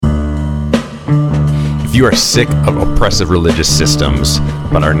you are sick of oppressive religious systems,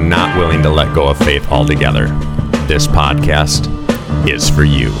 but are not willing to let go of faith altogether, this podcast is for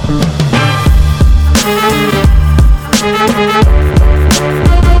you.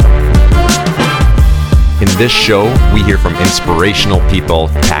 In this show, we hear from inspirational people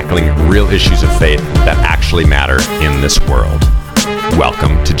tackling real issues of faith that actually matter in this world.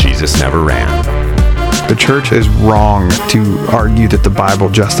 Welcome to Jesus Never Ran. The church is wrong to argue that the Bible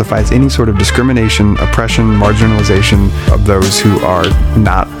justifies any sort of discrimination, oppression, marginalization of those who are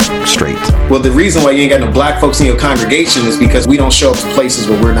not straight. Well, the reason why you ain't got no black folks in your congregation is because we don't show up to places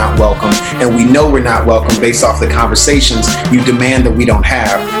where we're not welcome, and we know we're not welcome based off the conversations you demand that we don't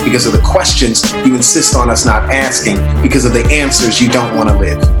have, because of the questions you insist on us not asking, because of the answers you don't want to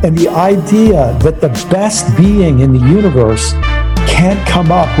live. And the idea that the best being in the universe can't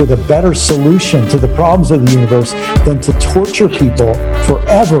come up with a better solution to the problems of the universe than to torture people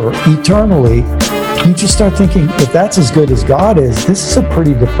forever, eternally, you just start thinking, if that's as good as God is, this is a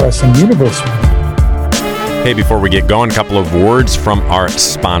pretty depressing universe. Hey, before we get going, a couple of words from our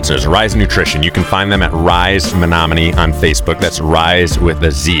sponsors. Rise Nutrition. You can find them at Rise Menominee on Facebook. That's Rise with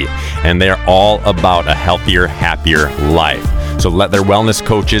a Z. And they're all about a healthier, happier life. So let their wellness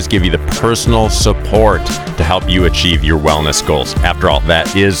coaches give you the personal support to help you achieve your wellness goals. After all,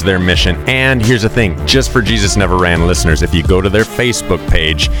 that is their mission. And here's the thing, just for Jesus Never Ran listeners, if you go to their Facebook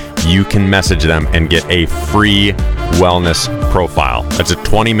page, you can message them and get a free wellness profile. That's a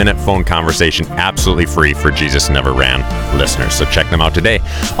 20-minute phone conversation, absolutely free for Jesus Never Ran listeners. So check them out today.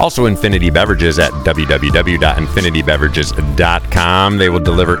 Also, Infinity Beverages at www.infinitybeverages.com. They will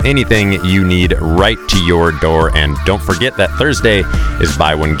deliver anything you need right to your door. And don't forget that Thursday is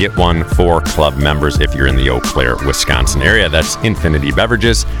buy one, get one for club members if you're in the Eau Claire, Wisconsin area. That's Infinity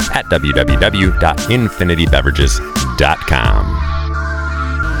Beverages at www.infinitybeverages.com.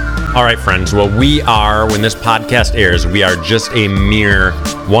 All right, friends. Well, when this podcast airs, we are just a mere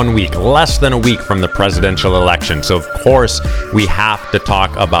 1 week, less than a week from the presidential election. So, of course, we have to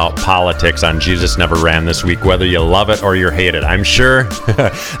talk about politics on Jesus Never Ran this week, whether you love it or you hate it. I'm sure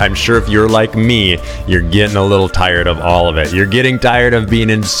if you're like me, you're getting a little tired of all of it. You're getting tired of being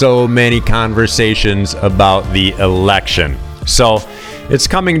in so many conversations about the election. So, it's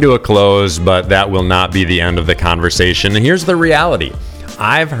coming to a close, but that will not be the end of the conversation. And here's the reality.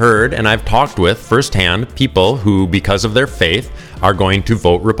 I've heard and I've talked with firsthand people who, because of their faith, are going to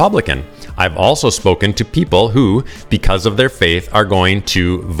vote Republican. I've also spoken to people who, because of their faith, are going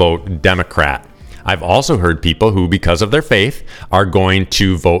to vote Democrat. I've also heard people who, because of their faith, are going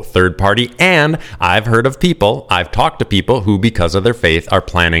to vote third party. And I've talked to people who, because of their faith, are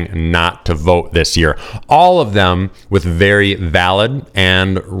planning not to vote this year. All of them with very valid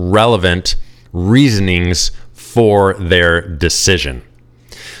and relevant reasonings for their decision.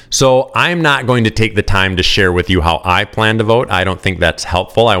 So I'm not going to take the time to share with you how I plan to vote. I don't think that's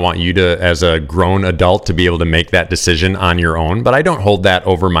helpful. I want you to, as a grown adult, to be able to make that decision on your own, but I don't hold that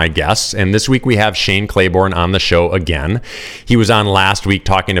over my guests. And this week we have Shane Claiborne on the show again. He was on last week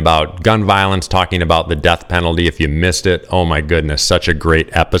talking about gun violence, talking about the death penalty. If you missed it, oh my goodness, such a great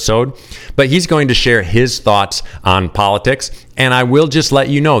episode. But he's going to share his thoughts on politics. And I will just let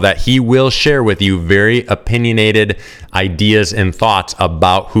you know that he will share with you very opinionated ideas and thoughts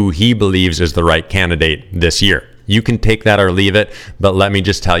about who he believes is the right candidate this year. You can take that or leave it, but let me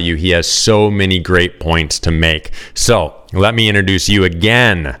just tell you, he has so many great points to make. So let me introduce you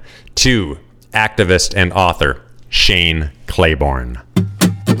again to activist and author Shane Claiborne.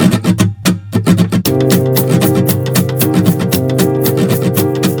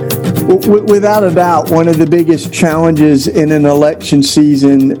 Without a doubt, one of the biggest challenges in an election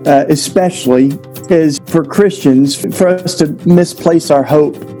season, especially, is for Christians, for us to misplace our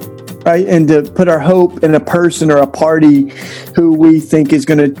hope, right? And to put our hope in a person or a party who we think is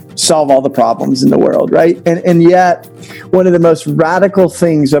going to solve all the problems in the world, right? And yet, one of the most radical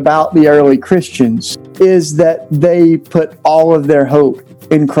things about the early Christians is that they put all of their hope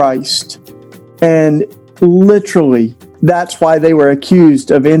in Christ. And literally, that's why they were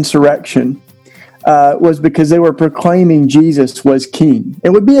accused of insurrection, was because they were proclaiming Jesus was king. It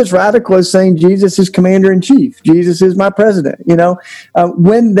would be as radical as saying Jesus is commander-in-chief. Jesus is my president.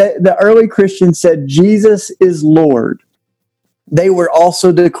 When the early Christians said Jesus is Lord, they were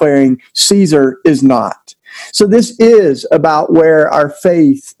also declaring Caesar is not. So this is about where our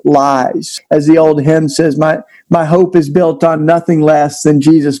faith lies. As the old hymn says, my hope is built on nothing less than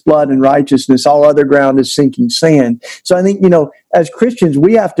Jesus' blood and righteousness. All other ground is sinking sand. So I think, as Christians,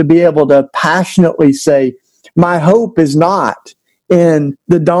 we have to be able to passionately say, my hope is not in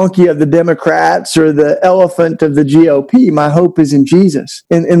the donkey of the Democrats or the elephant of the GOP. My hope is in Jesus,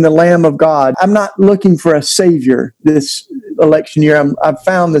 in the Lamb of God. I'm not looking for a savior this election year. I've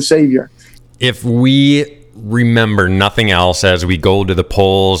found the Savior. If we remember nothing else as we go to the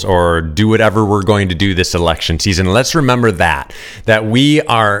polls or do whatever we're going to do this election season, let's remember that we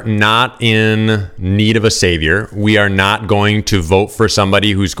are not in need of a savior. We are not going to vote for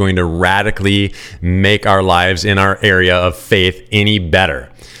somebody who's going to radically make our lives in our area of faith any better.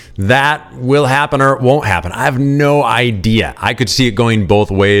 That will happen or it won't happen. I have no idea. I could see it going both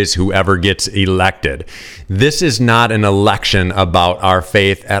ways, whoever gets elected. This is not an election about our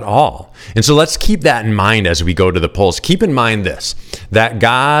faith at all. And so let's keep that in mind as we go to the polls. Keep in mind this, that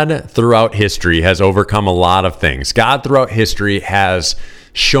God throughout history has overcome a lot of things. God throughout history has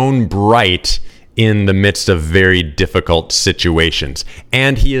shone bright in the midst of very difficult situations.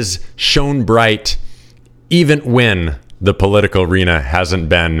 And he has shone bright even when the political arena hasn't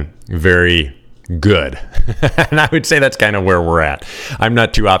been very good. And I would say that's kind of where we're at. I'm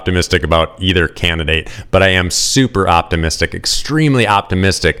not too optimistic about either candidate, but I am super optimistic, extremely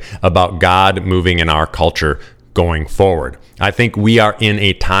optimistic about God moving in our culture going forward. I think we are in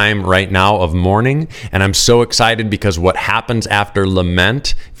a time right now of mourning, and I'm so excited because what happens after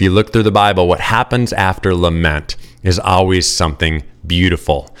lament, if you look through the Bible, what happens after lament is always something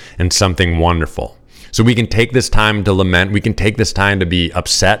beautiful and something wonderful. So we can take this time to lament. We can take this time to be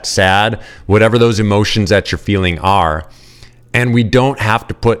upset, sad, whatever those emotions that you're feeling are. And we don't have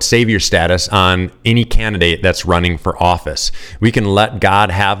to put savior status on any candidate that's running for office. We can let God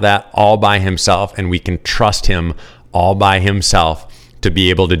have that all by himself, and we can trust him all by himself to be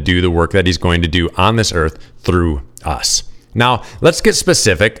able to do the work that he's going to do on this earth through us. Now, let's get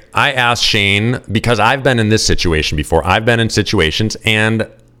specific. I asked Shane, because I've been in this situation before. I've been in situations,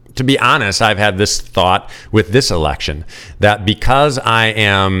 and to be honest, I've had this thought with this election, that because I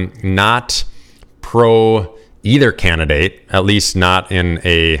am not pro either candidate, at least not in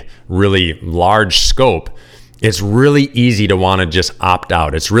a really large scope, it's really easy to want to just opt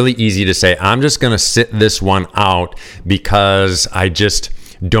out. It's really easy to say, I'm just going to sit this one out because I just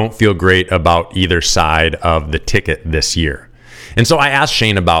don't feel great about either side of the ticket this year. And so I asked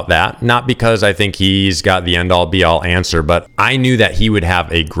Shane about that, not because I think he's got the end-all be-all answer, but I knew that he would have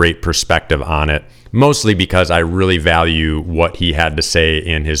a great perspective on it, mostly because I really value what he had to say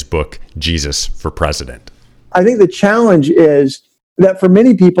in his book, Jesus for President. I think the challenge is that for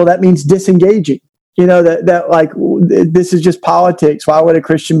many people, that means disengaging. You know, that like, this is just politics. Why would a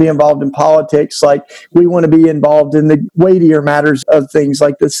Christian be involved in politics? Like, we want to be involved in the weightier matters of things,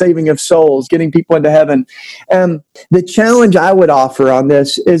 like the saving of souls, getting people into heaven. And the challenge I would offer on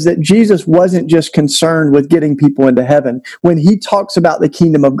this is that Jesus wasn't just concerned with getting people into heaven. When he talks about the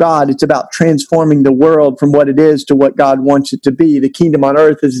kingdom of God, it's about transforming the world from what it is to what God wants it to be. The kingdom on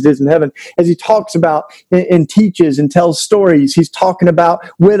earth as it is in heaven. As he talks about and teaches and tells stories, he's talking about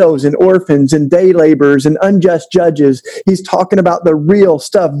widows and orphans and day laborers and unjust judges. He's talking about the real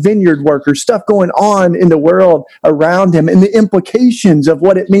stuff, vineyard workers, stuff going on in the world around him, and the implications of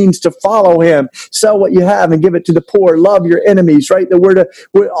what it means to follow him. Sell what you have and give it to the poor. Love your enemies, right?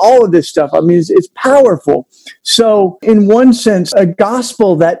 All of this stuff. I mean, it's powerful. So in one sense, a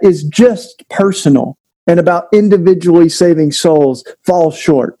gospel that is just personal and about individually saving souls falls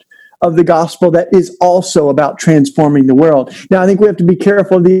short of the gospel that is also about transforming the world. Now, I think we have to be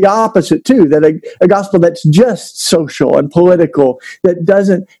careful of the opposite too, that a gospel that's just social and political, that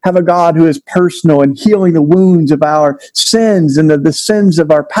doesn't have a God who is personal and healing the wounds of our sins and the sins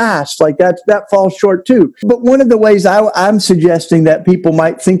of our past, like that falls short too. But one of the ways I'm suggesting that people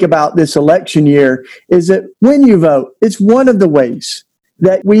might think about this election year is that when you vote, it's one of the ways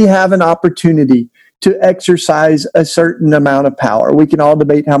that we have an opportunity to exercise a certain amount of power. We can all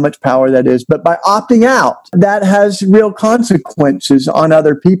debate how much power that is, but by opting out, that has real consequences on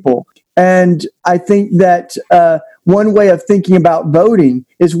other people. And I think that one way of thinking about voting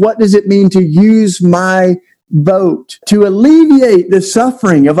is, what does it mean to use my vote to alleviate the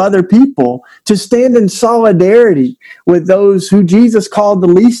suffering of other people, to stand in solidarity with those who Jesus called the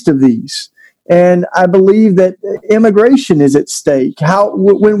least of these? And I believe that immigration is at stake.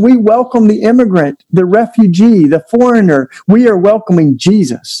 When we welcome the immigrant, the refugee, the foreigner, we are welcoming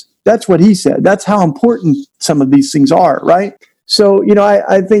Jesus. That's what he said. That's how important some of these things are, right? So,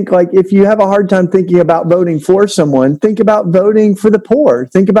 I think like if you have a hard time thinking about voting for someone, think about voting for the poor.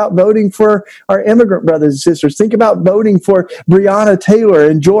 Think about voting for our immigrant brothers and sisters. Think about voting for Breonna Taylor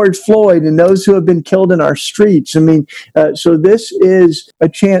and George Floyd and those who have been killed in our streets. I mean, so this is a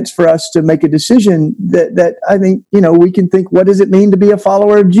chance for us to make a decision that I think, we can think, what does it mean to be a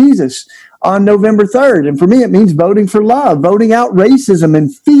follower of Jesus on November 3rd? And for me, it means voting for love, voting out racism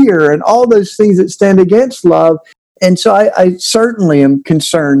and fear and all those things that stand against love. And so I certainly am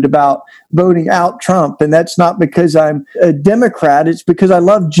concerned about voting out Trump. And that's not because I'm a Democrat. It's because I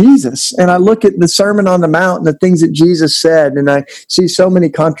love Jesus. And I look at the Sermon on the Mount and the things that Jesus said, and I see so many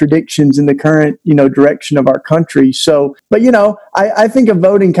contradictions in the current, direction of our country. So, but, I think of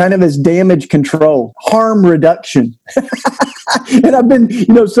voting kind of as damage control, harm reduction. And I've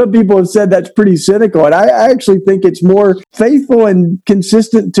been, some people have said that's pretty cynical. And I actually think it's more faithful and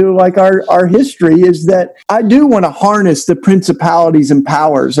consistent to like our history, is that I do want to harness the principalities and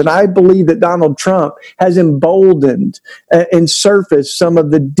powers. And I believe that Donald Trump has emboldened and surfaced some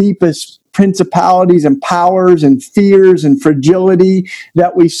of the deepest principalities and powers and fears and fragility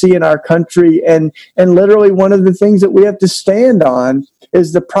that we see in our country. And literally one of the things that we have to stand on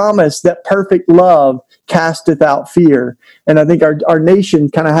is the promise that perfect love casteth out fear. And I think our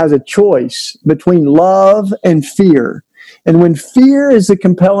nation kind of has a choice between love and fear. And when fear is the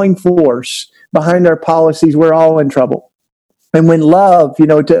compelling force behind our policies, we're all in trouble. And when love,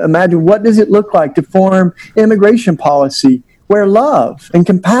 to imagine what does it look like to form immigration policy where love and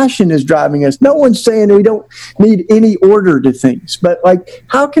compassion is driving us. No one's saying we don't need any order to things, but like,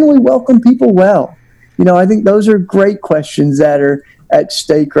 how can we welcome people well? I think those are great questions that are at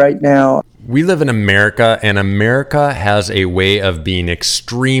stake right now. We live in America, and America has a way of being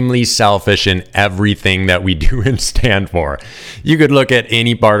extremely selfish in everything that we do and stand for. You could look at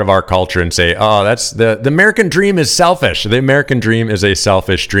any part of our culture and say, oh, that's the American dream is selfish. The American dream is a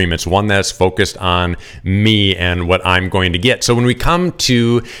selfish dream. It's one that's focused on me and what I'm going to get. So when we come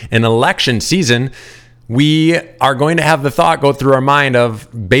to an election season, we are going to have the thought go through our mind of,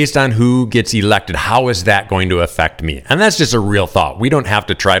 based on who gets elected, how is that going to affect me? And that's just a real thought. We don't have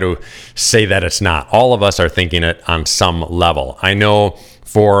to try to say that it's not. All of us are thinking it on some level. I know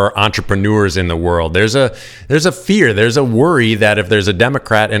for entrepreneurs in the world, there's a fear, there's a worry that if there's a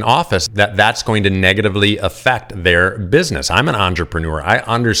Democrat in office, that's going to negatively affect their business. I'm an entrepreneur. I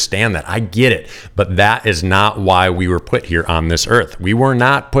understand that. I get it. But that is not why we were put here on this earth. We were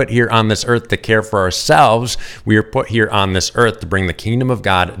not put here on this earth to care for ourselves. We were put here on this earth to bring the kingdom of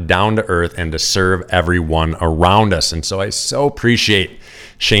God down to earth and to serve everyone around us. And so I so appreciate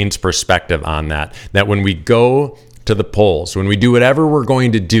Shane's perspective on that when we go to the polls, when we do whatever we're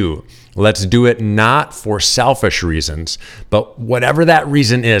going to do, let's do it not for selfish reasons, but whatever that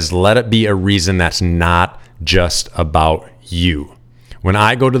reason is, let it be a reason that's not just about you. When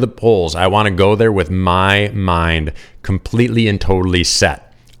I go to the polls, I want to go there with my mind completely and totally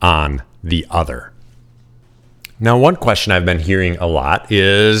set on the other. Now, one question I've been hearing a lot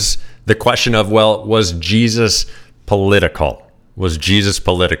is the question of, well, was Jesus political? Was Jesus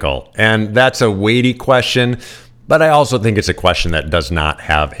political? And that's a weighty question, but I also think it's a question that does not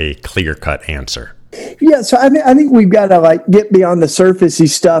have a clear-cut answer. Yeah, so I think we've got to get beyond the surfacey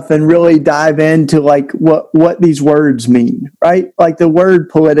stuff and really dive into what these words mean, right? Like the word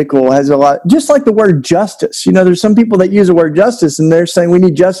political has a lot, just like the word justice. There's some people that use the word justice and they're saying we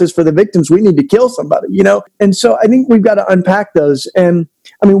need justice for the victims. We need to kill somebody, And so I think we've got to unpack those. And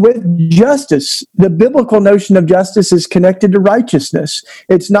with justice, the biblical notion of justice is connected to righteousness.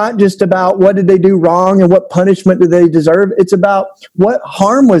 It's not just about what did they do wrong and what punishment do they deserve. It's about what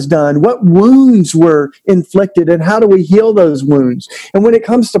harm was done, what wounds were inflicted, and how do we heal those wounds. And when it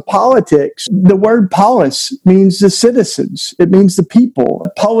comes to politics, the word polis means the citizens. It means the people.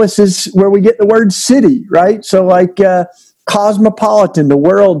 Polis is where we get the word city, right? So cosmopolitan, the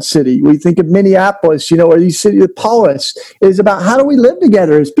world city. We think of Minneapolis, or these cities. Polis is about how do we live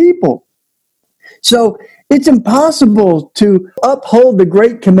together as people. So it's impossible to uphold the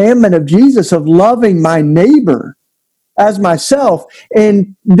great commandment of Jesus of loving my neighbor as myself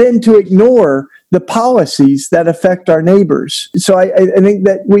and then to ignore the policies that affect our neighbors. So I think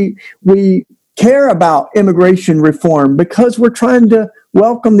that we care about immigration reform because we're trying to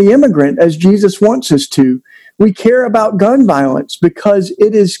welcome the immigrant as Jesus wants us to. We care about gun violence because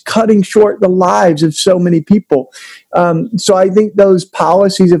it is cutting short the lives of so many people. So I think those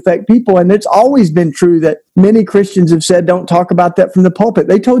policies affect people. And it's always been true that many Christians have said, don't talk about that from the pulpit.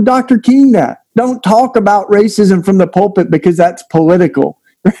 They told Dr. King that. Don't talk about racism from the pulpit because that's political.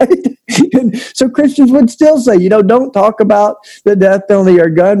 Right? And so Christians would still say, don't talk about the death penalty or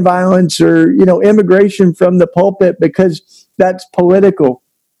gun violence or, immigration from the pulpit because That's political.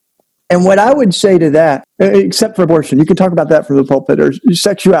 And what I would say to that, except for abortion, you can talk about that from the pulpit, or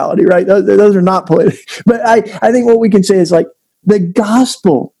sexuality, right? Those are not political. But I think what we can say is like the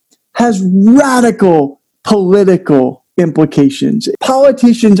gospel has radical political implications.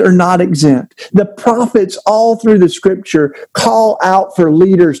 Politicians are not exempt. The prophets all through the scripture call out for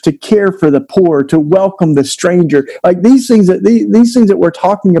leaders to care for the poor, to welcome the stranger. Like these things that we're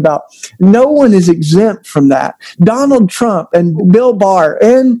talking about, no one is exempt from that. Donald Trump and Bill Barr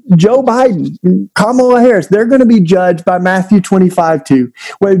and Joe Biden, and Kamala Harris, they're going to be judged by Matthew 25:2,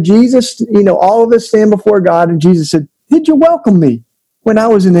 where Jesus, all of us stand before God, and Jesus said, "Did you welcome me when I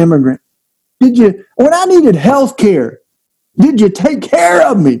was an immigrant? When I needed health care, did you take care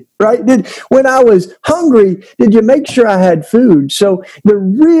of me, right? When I was hungry, did you make sure I had food?" So the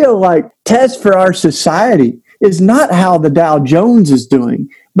real test for our society is not how the Dow Jones is doing,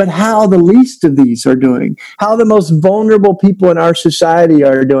 but how the least of these are doing, how the most vulnerable people in our society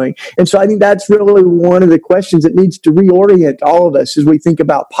are doing. And so I think that's really one of the questions that needs to reorient all of us as we think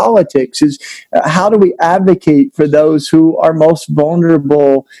about politics is how do we advocate for those who are most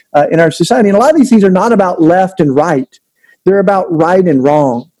vulnerable in our society? And a lot of these things are not about left and right. They're about right and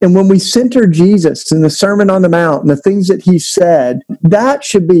wrong. And when we center Jesus in the Sermon on the Mount and the things that he said, that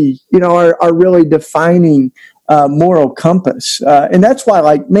should be, our really defining moral compass. And that's why,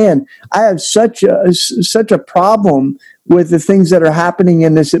 I have such a problem with the things that are happening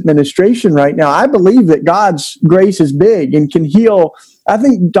in this administration right now. I believe that God's grace is big and can heal. I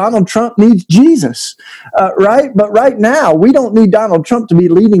think Donald Trump needs Jesus, right? But right now, we don't need Donald Trump to be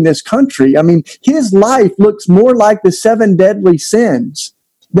leading this country. I mean, his life looks more like the 7 deadly sins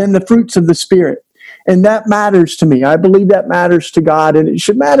than the fruits of the Spirit. And that matters to me. I believe that matters to God, and it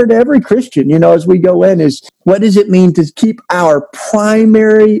should matter to every Christian, as we go in, is what does it mean to keep our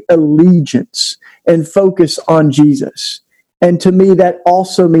primary allegiance and focus on Jesus? And to me, that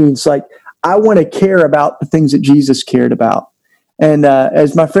also means I want to care about the things that Jesus cared about. And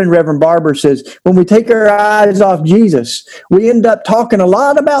as my friend Reverend Barber says, when we take our eyes off Jesus, we end up talking a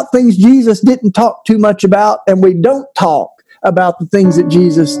lot about things Jesus didn't talk too much about, and we don't talk about the things that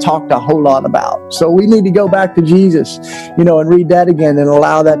Jesus talked a whole lot about. So we need to go back to Jesus, and read that again and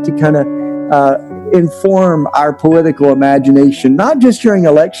allow that to kind of inform our political imagination, not just during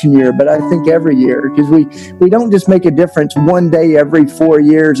election year, but I think every year, because we don't just make a difference one day every 4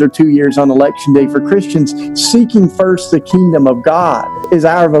 years or 2 years on election day. For Christians, seeking first the kingdom of God is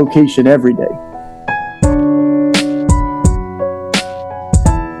our vocation every day.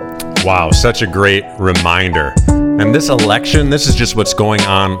 Wow, such a great reminder. And this election, this is just what's going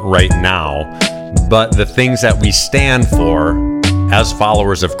on right now. But the things that we stand for as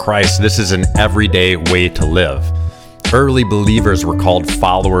followers of Christ, this is an everyday way to live. Early believers were called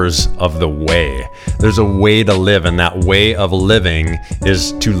followers of the way. There's a way to live, and that way of living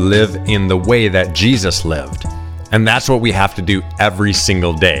is to live in the way that Jesus lived. And that's what we have to do every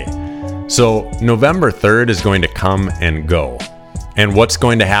single day. So November 3rd is going to come and go. And what's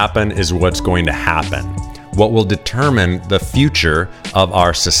going to happen is what's going to happen. What will determine the future of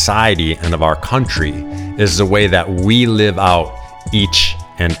our society and of our country is the way that we live out each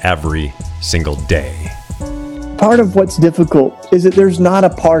and every single day. Part of what's difficult is that there's not a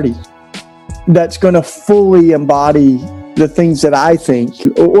party that's going to fully embody the things that I think,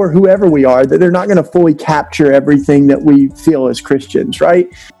 or whoever we are, that they're not going to fully capture everything that we feel as Christians, right?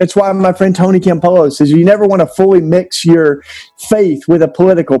 That's why my friend Tony Campolo says you never want to fully mix your faith with a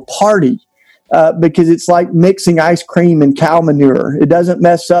political party. Because it's like mixing ice cream and cow manure. It doesn't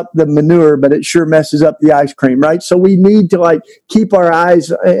mess up the manure, but it sure messes up the ice cream, right? So we need to keep our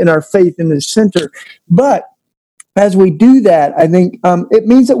eyes and our faith in the center. But as we do that, I think it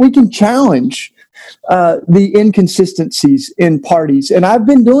means that we can challenge the inconsistencies in parties. And I've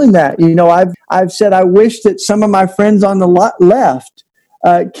been doing that. I've said I wish that some of my friends on the left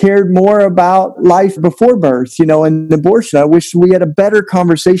cared more about life before birth, and abortion. I wish we had a better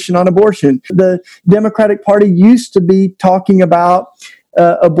conversation on abortion. The Democratic Party used to be talking about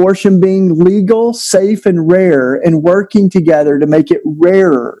abortion being legal, safe, and rare, and working together to make it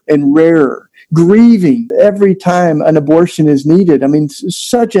rarer and rarer. Grieving every time an abortion is needed. I mean,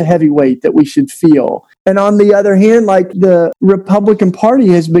 such a heavy weight that we should feel. And on the other hand, the Republican Party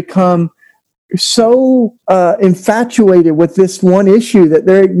has become so infatuated with this one issue that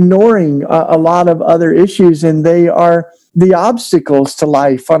they're ignoring a lot of other issues, and they are the obstacles to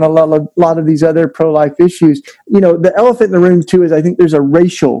life on a lot of these other pro-life issues. The elephant in the room too is I think there's a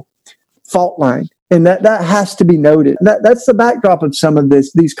racial fault line, and that has to be noted. That's the backdrop of some of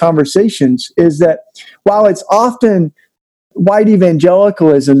these conversations, is that while it's often white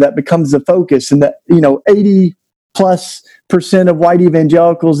evangelicalism that becomes the focus, and that 80 plus percent of white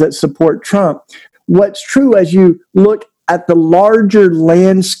evangelicals that support Trump. What's true as you look at the larger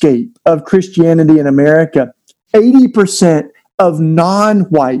landscape of Christianity in America, 80% of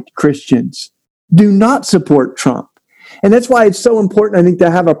non-white Christians do not support Trump. And that's why it's so important, I think,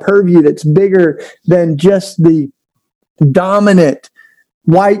 to have a purview that's bigger than just the dominant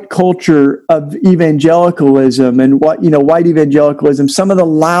white culture of evangelicalism and white evangelicalism. Some of the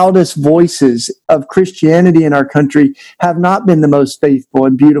loudest voices of Christianity in our country have not been the most faithful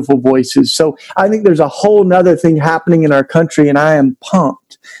and beautiful voices. So I think there's a whole nother thing happening in our country, and I am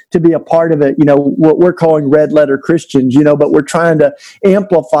pumped to be a part of it. What we're calling red letter Christians, but we're trying to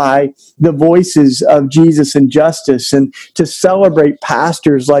amplify the voices of Jesus and justice, and to celebrate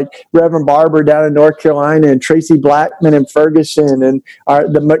pastors like Reverend Barber down in North Carolina, and Tracy Blackman in Ferguson, and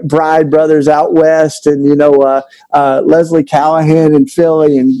the McBride brothers out west, and Leslie Callahan in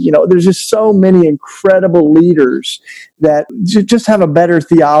Philly, and there's just so many incredible leaders that just have a better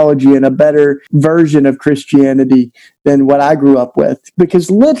theology and a better version of Christianity than what I grew up with. Because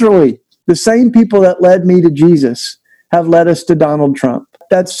literally, the same people that led me to Jesus have led us to Donald Trump.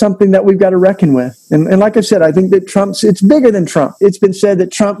 That's something that we've got to reckon with. And like I said, I think that it's bigger than Trump. It's been said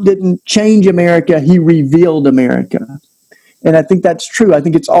that Trump didn't change America, he revealed America. And I think that's true. I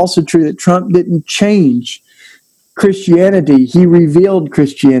think it's also true that Trump didn't change Christianity, he revealed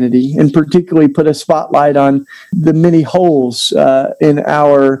Christianity, and particularly put a spotlight on the many holes in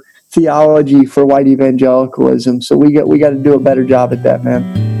our theology for white evangelicalism. So we got to do a better job at that, man.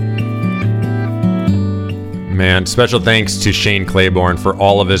 Man, special thanks to Shane Claiborne for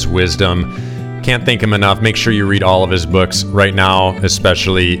all of his wisdom. Can't thank him enough. Make sure you read all of his books right now,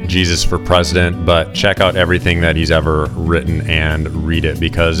 especially Jesus for President, but check out everything that he's ever written and read it,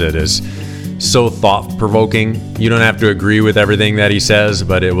 because it is so thought-provoking. You don't have to agree with everything that he says,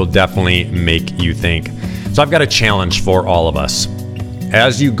 but it will definitely make you think. So I've got a challenge for all of us.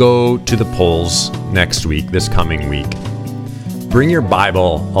 As you go to the polls next week, this coming week, bring your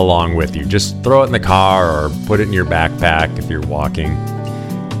Bible along with you. Just throw it in the car or put it in your backpack if you're walking.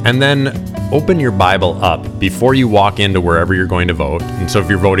 And then open your Bible up before you walk into wherever you're going to vote. And so if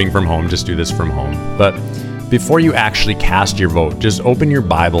you're voting from home, just do this from home. But before you actually cast your vote, just open your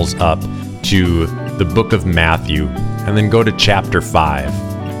Bibles up to the book of Matthew, and then go to chapter 5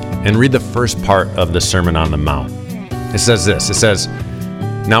 and read the first part of the Sermon on the Mount. It says this, it says,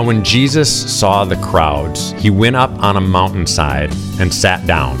 "Now when Jesus saw the crowds, he went up on a mountainside and sat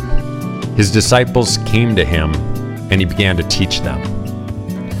down. His disciples came to him, and he began to teach them.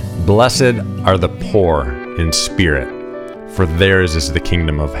 Blessed are the poor in spirit, for theirs is the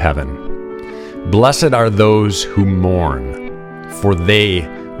kingdom of heaven. Blessed are those who mourn, for they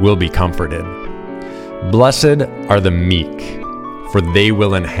will be comforted. Blessed are the meek, for they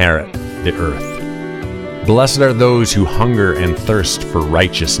will inherit the earth. Blessed are those who hunger and thirst for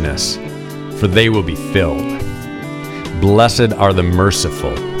righteousness, for they will be filled. Blessed are the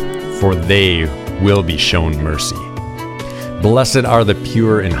merciful, for they will be shown mercy. Blessed are the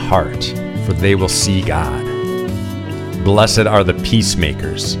pure in heart, for they will see God. Blessed are the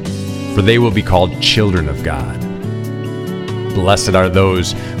peacemakers, for they will be called children of God. Blessed are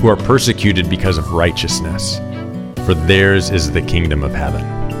those who are persecuted because of righteousness, for theirs is the kingdom of heaven.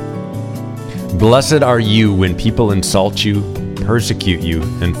 Blessed are you when people insult you, persecute you,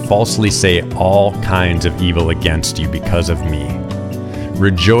 and falsely say all kinds of evil against you because of me.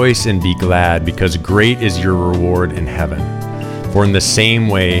 Rejoice and be glad, because great is your reward in heaven. For in the same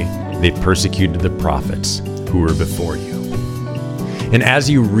way they persecuted the prophets who were before you." And as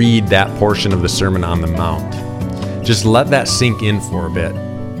you read that portion of the Sermon on the Mount, just let that sink in for a bit,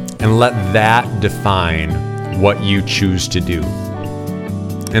 and let that define what you choose to do.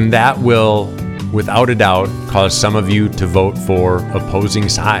 And that will, without a doubt, cause some of you to vote for opposing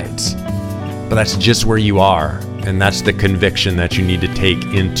sides. But that's just where you are, and that's the conviction that you need to take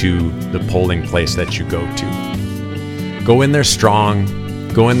into the polling place that you go to. Go in there strong,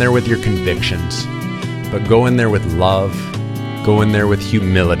 go in there with your convictions, but go in there with love, go in there with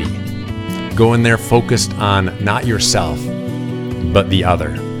humility. Go in there focused on not yourself, but the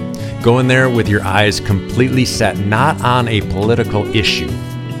other. Go in there with your eyes completely set not on a political issue,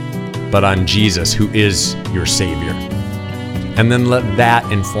 but on Jesus, who is your Savior. And then let that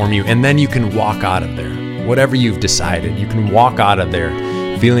inform you. And then you can walk out of there. Whatever you've decided, you can walk out of there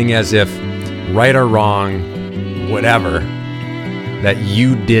feeling as if, right or wrong, whatever, that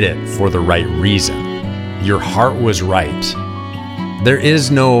you did it for the right reason. Your heart was right. There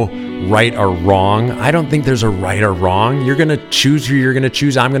is no right or wrong. I don't think there's a right or wrong. You're going to choose who you're going to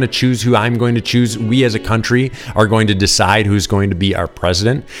choose. I'm going to choose who I'm going to choose. We as a country are going to decide who's going to be our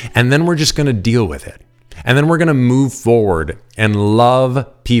president, and then we're just going to deal with it. And then we're going to move forward and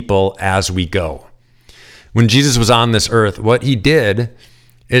love people as we go. When Jesus was on this earth, what he did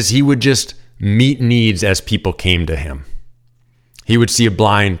is he would just meet needs as people came to him. He would see a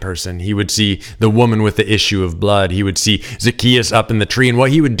blind person. He would see the woman with the issue of blood. He would see Zacchaeus up in the tree. And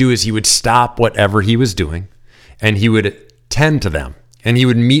what he would do is he would stop whatever he was doing and he would tend to them and he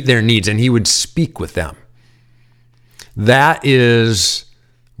would meet their needs and he would speak with them. That is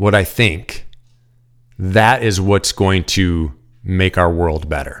what I think. That is what's going to make our world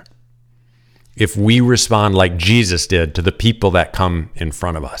better. If we respond like Jesus did to the people that come in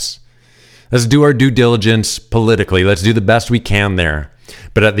front of us. Let's do our due diligence politically. Let's do the best we can there.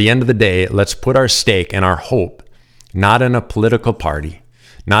 But at the end of the day, let's put our stake and our hope not in a political party,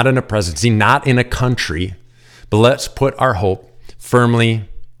 not in a presidency, not in a country, but let's put our hope firmly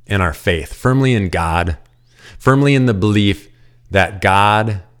in our faith, firmly in God, firmly in the belief that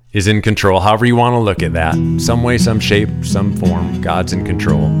God is in control, however you want to look at that. Some way, some shape, some form, God's in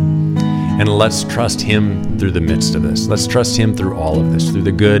control. And let's trust him through the midst of this. Let's trust him through all of this, through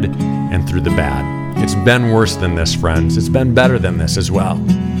the good and through the bad. It's been worse than this, friends. It's been better than this as well.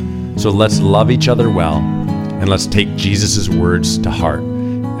 So let's love each other well, and let's take Jesus' words to heart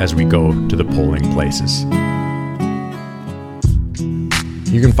as we go to the polling places.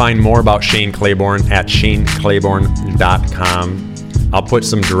 You can find more about Shane Claiborne at shaneclaiborne.com. I'll put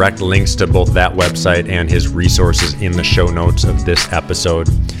some direct links to both that website and his resources in the show notes of this episode.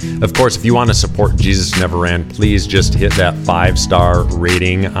 Of course, if you want to support Jesus Never End, please just hit that 5-star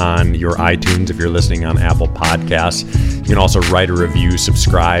rating on your iTunes if you're listening on Apple Podcasts. You can also write a review,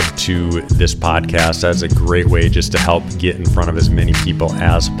 subscribe to this podcast. That's a great way just to help get in front of as many people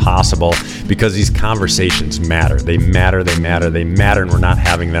as possible, because these conversations matter. They matter, and we're not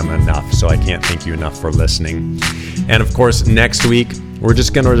having them enough. So I can't thank you enough for listening. And of course, next week, we're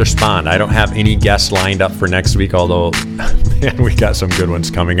just going to respond. I don't have any guests lined up for next week, although man, we got some good ones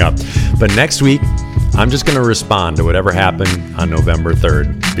coming up. But next week, I'm just going to respond to whatever happened on November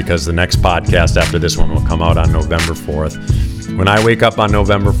 3rd, because the next podcast after this one will come out on November 4th. When I wake up on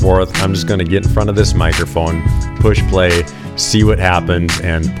November 4th, I'm just going to get in front of this microphone, push play, see what happens,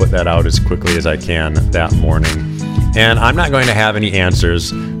 and put that out as quickly as I can that morning. And I'm not going to have any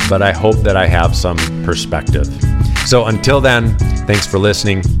answers, but I hope that I have some perspective. So until then, thanks for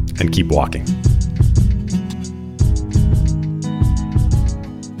listening and keep walking.